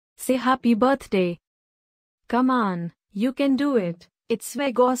Say happy birthday. Come on, you can do it. It's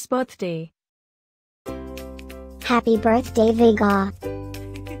Viggoh's birthday. Happy birthday, Viggoh.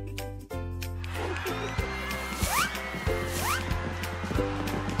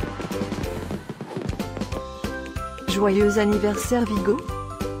 Joyeux anniversaire, Viggoh.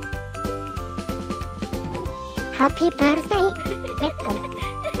 Happy birthday, Viggoh.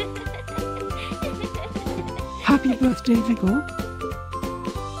 Happy birthday, Viggoh.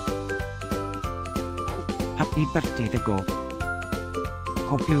 Happy birthday, Viggoh.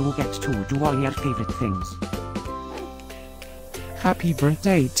 Hope you get to do all your favorite things. Happy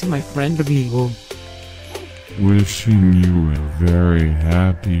birthday to my friend Viggoh. Wishing you a very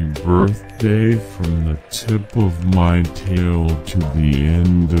happy birthday from the tip of my tail to the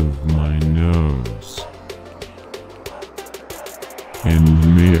end of my nose.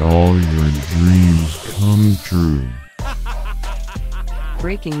 And may all your dreams come true.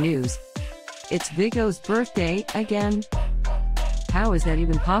 Breaking news. It's Viggoh's birthday again. How is that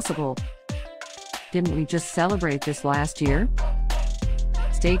even possible? Didn't we just celebrate this last year?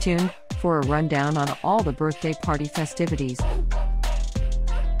 Stay tuned for a rundown on all the birthday party festivities.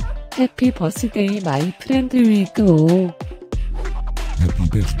 Happy birthday, my friend Viggoh. Happy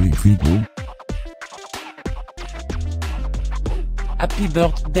birthday, Viggoh. Happy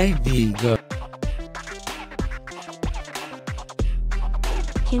birthday, Viggoh.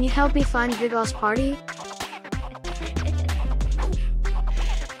 Can you help me find Viggoh's party?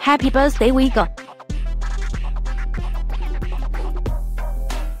 Happy birthday, Viggoh.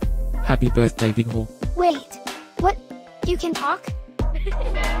 Happy birthday, Viggoh. Wait, what? You can talk?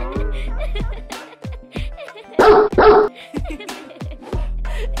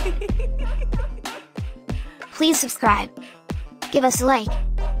 Please subscribe, give us a like,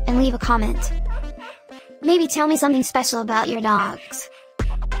 and leave a comment. Maybe tell me something special about your dogs.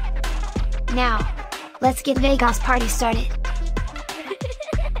 Now, let's get Viggoh's party started.